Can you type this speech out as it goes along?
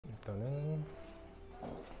일단은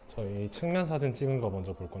저희 측면 사진 찍은 거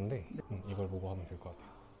먼저 볼 건데 이걸 보고 하면 될 것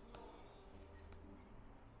같아요.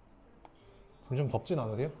 지금 좀 덥진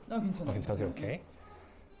않으세요? 괜찮아요. 괜찮으세요? 오케이.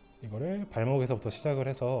 이거를 발목에서부터 시작을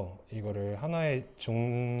해서 이거를 하나의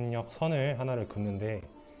중력선을 하나를 긋는데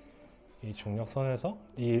이 중력선에서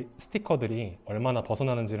이 스티커들이 얼마나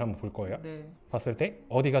벗어나는지를 한번 볼 거예요. 네. 봤을 때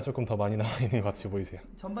어디가 조금 더 많이 나와 있는 것 같이 보이세요?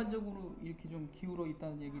 전반적으로 이렇게 좀 기울어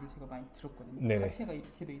있다는 얘기를 제가 많이 들었거든요. 네네. 하체가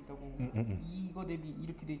이렇게 돼 있다고 이거 대비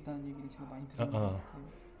이렇게 돼 있다는 얘기를 제가 많이 아, 들었는데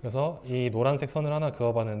그래서 이 노란색 선을 하나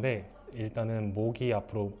그어봤는데 일단은 목이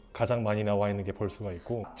앞으로 가장 많이 나와 있는 게 볼 수가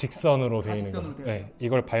있고 직선으로 되어 있는 거. 네,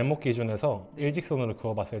 이걸 발목 기준에서 네. 일직선으로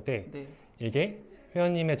그어봤을 때 네. 이게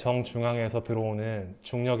회원님의 정중앙에서 들어오는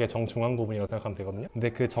중력의 정중앙 부분이라고 생각하면 되거든요. 근데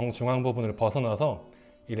그 정중앙 부분을 벗어나서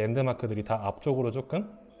이 랜드마크들이 다 앞쪽으로 조금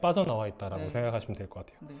빠져나와 있다라고 네. 생각하시면 될 것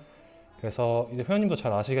같아요. 네. 그래서 이제 회원님도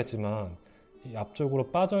잘 아시겠지만 이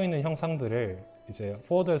앞쪽으로 빠져 있는 형상들을 이제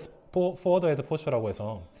포워드 헤드 포처라고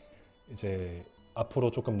해서 이제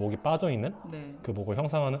앞으로 조금 목이 빠져 있는 네. 그 목을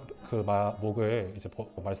형상하는 그 목을 이제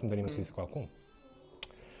말씀드릴 수 있을 것 같고,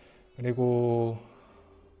 그리고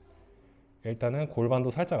일단은 골반도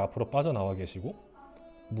살짝 앞으로 빠져나와 계시고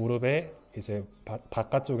무릎에 이제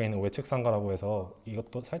바깥쪽에 있는 외측상가라고 해서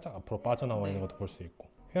이것도 살짝 앞으로 빠져나와 있는 것도 볼 수 있고,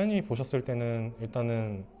 회원님이 보셨을 때는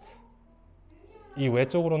일단은 이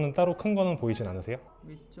외쪽으로는 따로 큰 거는 보이진 않으세요?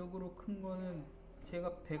 외적으로 큰 거는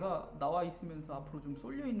제가 배가 나와 있으면서 앞으로 좀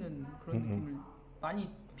쏠려 있는 그런 느낌을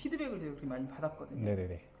많이 피드백을 되게 그렇게 많이 받았거든요.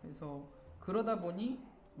 네네네. 그래서 그러다 보니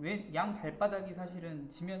양 발바닥이 사실은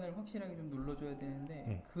지면을 확실하게 좀 눌러줘야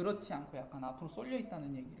되는데 그렇지 않고 약간 앞으로 쏠려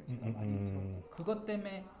있다는 얘기를 제가 많이 들었고, 그것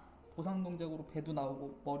때문에 보상 동작으로 배도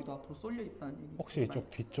나오고 머리도 앞으로 쏠려 있다는 얘기. 혹시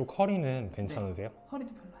이쪽 뒤쪽 허리는 괜찮으세요? 네.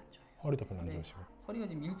 허리도 별로 안 좋아요. 허리도 별로 안 네. 좋으시고. 허리가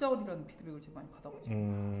지금 일자허리라는 피드백을 제가 많이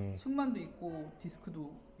받아가지고 측만도 있고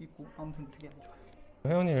디스크도 있고 아무튼 되게 안 좋아요.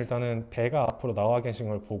 회원님 일단은 배가 앞으로 나와 계신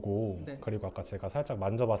걸 보고 네. 그리고 아까 제가 살짝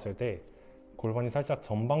만져봤을 때 골반이 살짝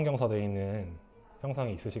전방경사되어 있는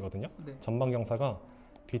형상이 있으시거든요. 네. 전방경사가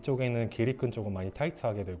뒤쪽에 있는 기립근 쪽은 많이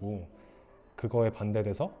타이트하게 되고 그거에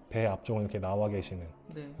반대돼서 배 앞쪽은 이렇게 나와 계시는.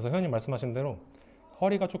 네. 그래서 회원님 말씀하신 대로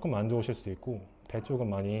허리가 조금 안 좋으실 수 있고 배 쪽은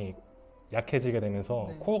많이 약해지게 되면서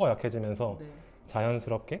네. 코어가 약해지면서 네.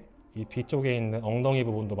 자연스럽게 이 뒤쪽에 있는 엉덩이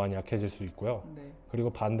부분도 많이 약해질 수 있고요. 네. 그리고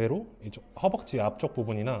반대로 이쪽 허벅지 앞쪽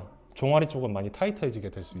부분이나 종아리 쪽은 많이 타이트해지게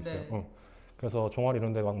될 수 있어요. 네. 그래서 종아리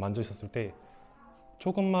이런 데 막 만지셨을 때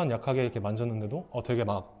조금만 약하게 이렇게 만졌는데도 되게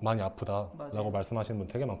막 많이 아프다 맞아요. 라고 말씀하시는 분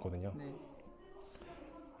되게 많거든요. 네.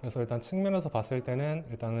 그래서 일단 측면에서 봤을 때는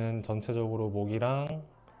일단은 전체적으로 목이랑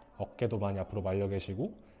어깨도 많이 앞으로 말려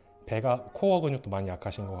계시고 배가 코어 근육도 많이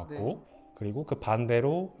약하신 것 같고, 네. 그리고 그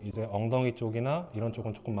반대로 이제 엉덩이 쪽이나 이런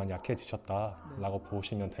쪽은 조금 많이 약해지셨다라고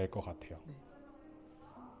보시면 될 것 같아요. 네.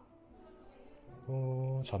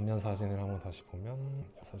 그리고 전면 사진을 한번 다시 보면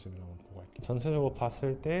사진을 한번 보고 할게요. 전체적으로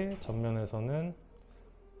봤을 때 전면에서는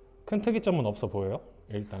큰 특이점은 없어 보여요.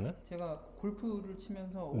 일단은 제가 골프를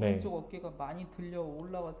치면서 네. 오른쪽 어깨가 많이 들려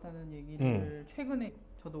올라왔다는 얘기를 최근에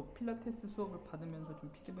저도 필라테스 수업을 받으면서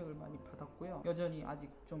좀 피드백을 많이 받았고요. 여전히 아직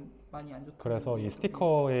좀 많이 안 좋다. 그래서 이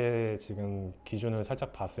스티커의 지금 기준을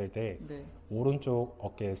살짝 봤을 때 네. 오른쪽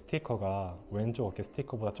어깨 스티커가 왼쪽 어깨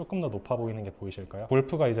스티커보다 조금 더 높아 보이는 게 보이실까요?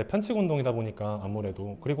 골프가 이제 편측 운동이다 보니까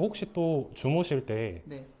아무래도, 그리고 혹시 또 주무실 때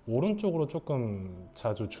네. 오른쪽으로 조금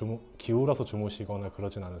자주 기울어서 주무시거나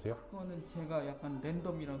그러진 않으세요? 그거는 제가 약간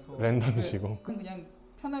랜덤이라서 랜덤이시고. 그냥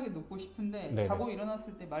편하게 눕고 싶은데 네네. 자고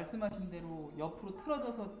일어났을 때 말씀하신 대로 옆으로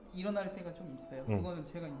틀어져서 일어날 때가 좀 있어요. 그거는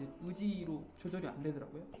제가 이제 의지로 조절이 안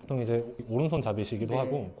되더라고요. 보통 이제 오른손 잡이시기도 네.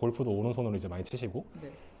 하고 골프도 오른손으로 이제 많이 치시고,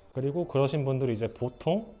 네. 그리고 그러신 분들이 이제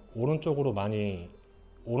보통 오른쪽으로 많이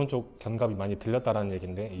오른쪽 견갑이 많이 들렸다라는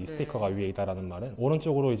얘기인데 이 스티커가 위에 있다라는 말은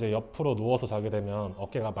오른쪽으로 이제 옆으로 누워서 자게 되면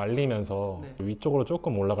어깨가 말리면서 위쪽으로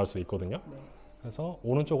조금 올라갈 수 있거든요. 네. 그래서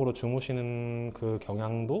오른쪽으로 주무시는 그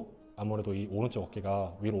경향도 아무래도 이 오른쪽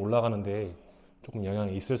어깨가 위로 올라가는데 조금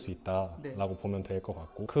영향이 있을 수 있다라고 보면 될 것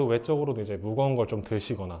같고, 그 외적으로도 이제 무거운 걸 좀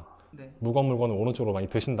드시거나 무거운 물건을 오른쪽으로 많이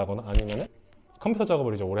드신다거나 아니면은 컴퓨터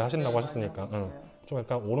작업을 이제 오래 하신다고 하셨으니까 좀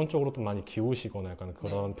약간 오른쪽으로 좀 많이 기우시거나 약간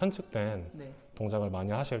그런 편측된 동작을 많이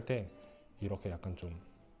하실 때 이렇게 약간 좀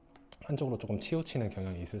한쪽으로 조금 치우치는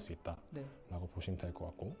경향이 있을 수 있다라고 보시면 될 것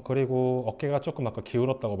같고, 그리고 어깨가 조금 아까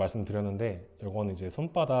기울었다고 말씀드렸는데 이건 이제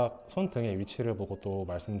손등의 위치를 보고 또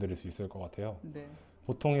말씀드릴 수 있을 것 같아요.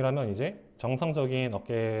 보통이라면 이제 정상적인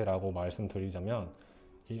어깨라고 말씀드리자면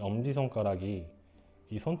이 엄지손가락이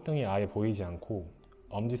이 손등이 아예 보이지 않고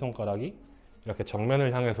엄지손가락이 이렇게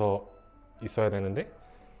정면을 향해서 있어야 되는데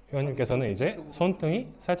회원님께서는 이제 손등이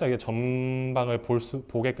살짝 이제 전방을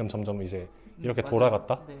보게끔 점점 이제 이렇게 맞아요.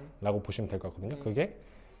 돌아갔다 네. 라고 보시면 될 것 같거든요. 네. 그게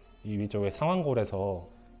이 위쪽에 상완골에서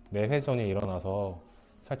내회전이 일어나서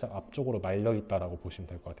살짝 앞쪽으로 말려 있다라고 보시면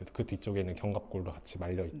될 것 같아요. 그 뒤쪽에 있는 견갑골도 같이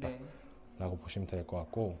말려 있다 네. 라고 보시면 될 것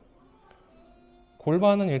같고,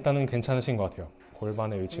 골반은 일단은 괜찮으신 것 같아요.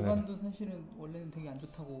 골반의 위치는. 골반도 사실은 원래는 되게 안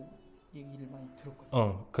좋다고 얘기를 많이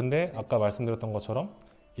들었거든요. 근데 네. 아까 말씀드렸던 것처럼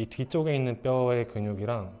이 뒤쪽에 있는 뼈의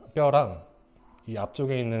뼈랑 이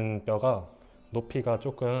앞쪽에 있는 뼈가 높이가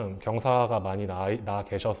조금 경사가 많이 나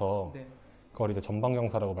계셔서 네. 그걸 이제 전방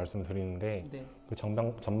경사라고 말씀드리는데, 네. 그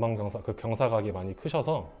전방 경사, 그 경사각이 많이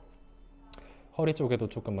크셔서 허리 쪽에도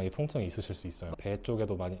조금 많이 통증이 있으실 수 있어요. 배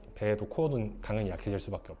쪽에도 배에도 코어도 당연히 약해질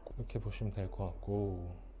수밖에 없고, 이렇게 보시면 될 것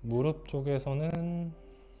같고, 무릎 쪽에서는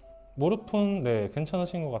무릎은 네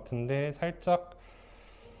괜찮으신 것 같은데 살짝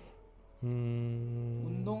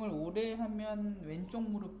운동을 오래 하면 왼쪽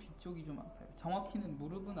무릎 뒤쪽이 좀 아파요. 정확히는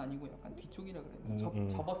무릎은 아니고 약간 뒤쪽이라 그래야 되나?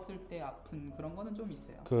 접었을 때 아픈 그런 거는 좀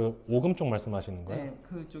있어요. 그 오금 쪽 말씀하시는 거예요? 네,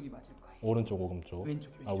 그쪽이 맞을 거예요. 오른쪽 오금 쪽.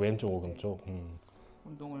 왼쪽. 왼쪽 오금 네. 쪽.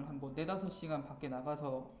 운동을 한 뭐 4-5시간 밖에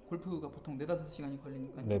나가서, 골프가 보통 4-5시간이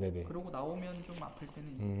걸리니까 네네네. 그러고 나오면 좀 아플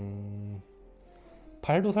때는 있어요.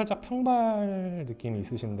 발도 살짝 평발 느낌이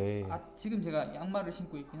있으신데 지금 제가 양말을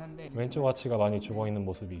신고 있긴 한데 왼쪽 아치가 많이 죽어 있는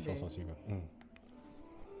모습이 있어서 네. 지금.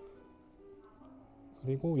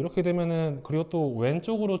 그리고 이렇게 되면은, 그리고 또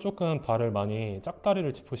왼쪽으로 조금 발을 많이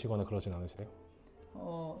짝다리를 짚으시거나 그러진 않으세요?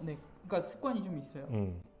 네. 그러니까 습관이 좀 있어요.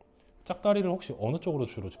 짝다리를 혹시 어느 쪽으로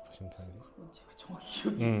주로 짚으시는 편이세요? 제가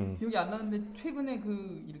정확히 기억이 안 나는데, 최근에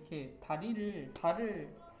이렇게 발을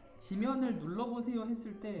지면을 눌러보세요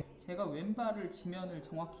했을 때 제가 왼발을 지면을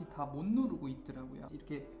정확히 다 못 누르고 있더라고요.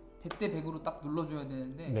 이렇게 100대 100으로 딱 눌러줘야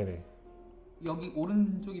되는데 네네. 여기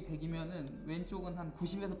오른쪽이 100이면은 왼쪽은 한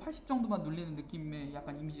 90에서 80 정도만 눌리는 느낌의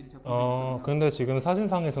약간 이미지를 제가 본 적이 있거든요. 근데 지금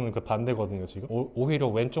사진상에서는 그 반대거든요. 지금 오히려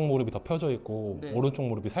왼쪽 무릎이 더 펴져 있고 네. 오른쪽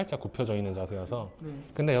무릎이 살짝 굽혀져 있는 자세여서. 네.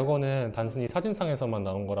 근데 이거는 단순히 사진상에서만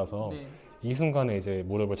나온 거라서 네. 이 순간에 이제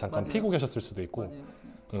무릎을 잠깐 맞아요. 피고 계셨을 수도 있고.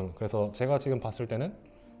 맞아요. 그래서 제가 지금 봤을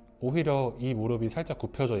때는 오히려 이 무릎이 살짝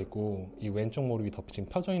굽혀져 있고 이 왼쪽 무릎이 더 지금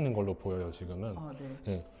펴져 있는 걸로 보여요, 지금은.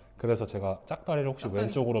 네. 그래서 제가 짝다리를 혹시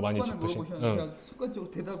왼쪽으로 많이 짚으신, 제가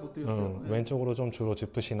습관적으로 대답 못 드렸어요. 왼쪽으로 좀 주로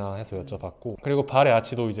짚으시나 해서 여쭤봤고, 그리고 발의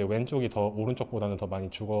아치도 이제 왼쪽이 더 오른쪽보다는 더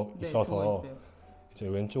많이 죽어 있어서 이제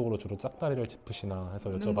왼쪽으로 주로 짝다리를 짚으시나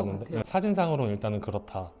해서 여쭤봤는데, 사진상으로는 일단은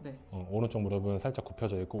그렇다. 네. 오른쪽 무릎은 살짝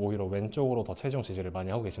굽혀져 있고 오히려 왼쪽으로 더 체중 지지를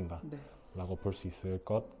많이 하고 계신다 네. 라고 볼 수 있을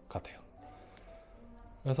것 같아요.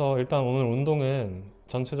 그래서 일단 오늘 운동은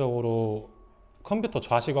전체적으로 컴퓨터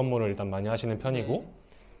좌식 업무를 일단 많이 하시는 편이고, 네.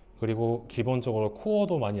 그리고 기본적으로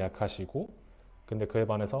코어도 많이 약하시고, 근데 그에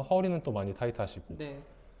반해서 허리는 또 많이 타이트하시고, 네.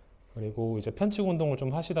 그리고 이제 편측 운동을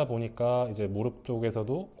좀 하시다 보니까 이제 무릎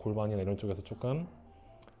쪽에서도 골반이나 이런 쪽에서 조금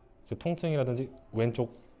이제 통증이라든지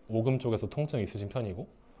왼쪽 오금 쪽에서 통증이 있으신 편이고,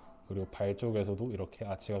 그리고 발 쪽에서도 이렇게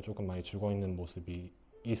아치가 조금 많이 죽어 있는 모습이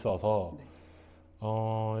있어서 네.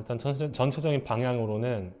 일단 전체적인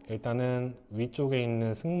방향으로는 일단은 위쪽에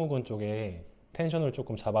있는 승모근 쪽에 텐션을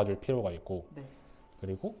조금 잡아줄 필요가 있고, 네.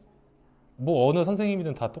 그리고 뭐 어느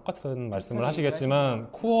선생님이든 다 똑같은 말씀을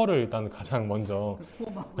하시겠지만 코어를 일단 가장 먼저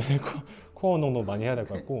코어 운동도 많이 해야 될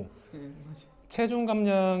것 같고, 네, 맞아요. 체중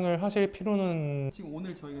감량을 하실 필요는, 지금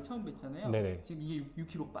오늘 저희가 처음 뵀잖아요. 네네. 지금 이게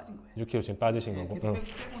 6kg 빠진 거예요. 6kg 지금 빠지신 네, 거고, 계속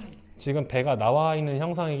빼고는 있어요. 지금 배가 나와 있는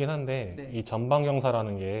형상이긴 한데 네. 이 전방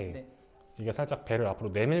경사라는 게 네. 이게 살짝 배를 앞으로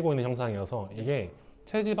내밀고 있는 형상이어서 이게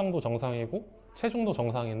체지방도 정상이고 체중도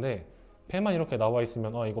정상인데 배만 이렇게 나와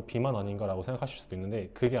있으면 이거 비만 아닌가라고 생각하실 수도 있는데,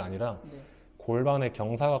 그게 아니라 네. 골반의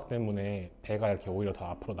경사각 때문에 배가 이렇게 오히려 더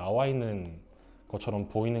앞으로 나와 있는 것처럼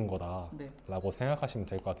보이는 거다라고 네. 생각하시면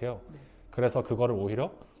될 것 같아요. 네. 그래서 그거를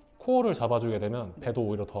오히려 코어를 잡아주게 되면 네. 배도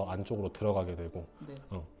오히려 더 안쪽으로 들어가게 되고,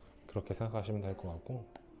 네. 그렇게 생각하시면 될 것 같고,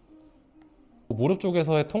 무릎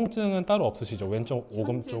쪽에서의 통증은 따로 없으시죠? 왼쪽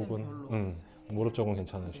오금 현재는 쪽은 별로 없어요. 무릎 쪽은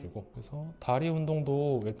괜찮으시고. 그래서 다리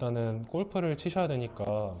운동도 일단은 골프를 치셔야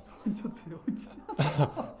되니까 저도요.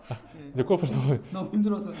 네. 이제 골프를 너무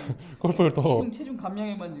힘들어서 골프를 또 체중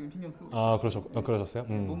감량에만 지금 신경 쓰고 있어요. 그러셨어요?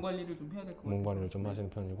 몸 관리를 좀 해야 될 것 같아요. 몸 관리를 좀 하시는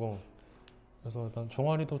편이고, 그래서 일단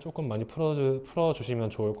종아리도 조금 많이 풀어주시면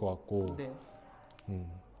좋을 것 같고, 네.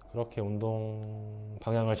 그렇게 운동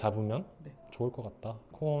방향을 잡으면 네. 좋을 것 같다.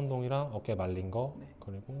 코어 운동이랑 어깨 말린 거, 네.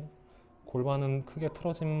 그리고 골반은 크게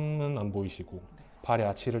틀어짐은 안 보이시고, 발의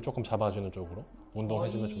아치를 조금 잡아주는 쪽으로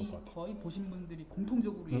운동해주면 좋을 것 같아요. 거의 보신 분들이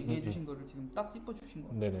공통적으로 얘기해 주신 거를 지금 딱 짚어주신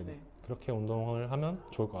거예요. 네네네. 네. 그렇게 운동을 하면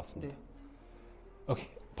좋을 것 같습니다. 네. 오케이,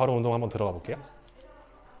 바로 운동 한번 들어가 볼게요.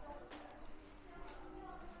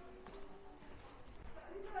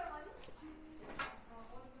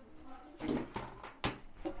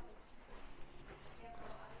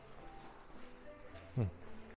 음.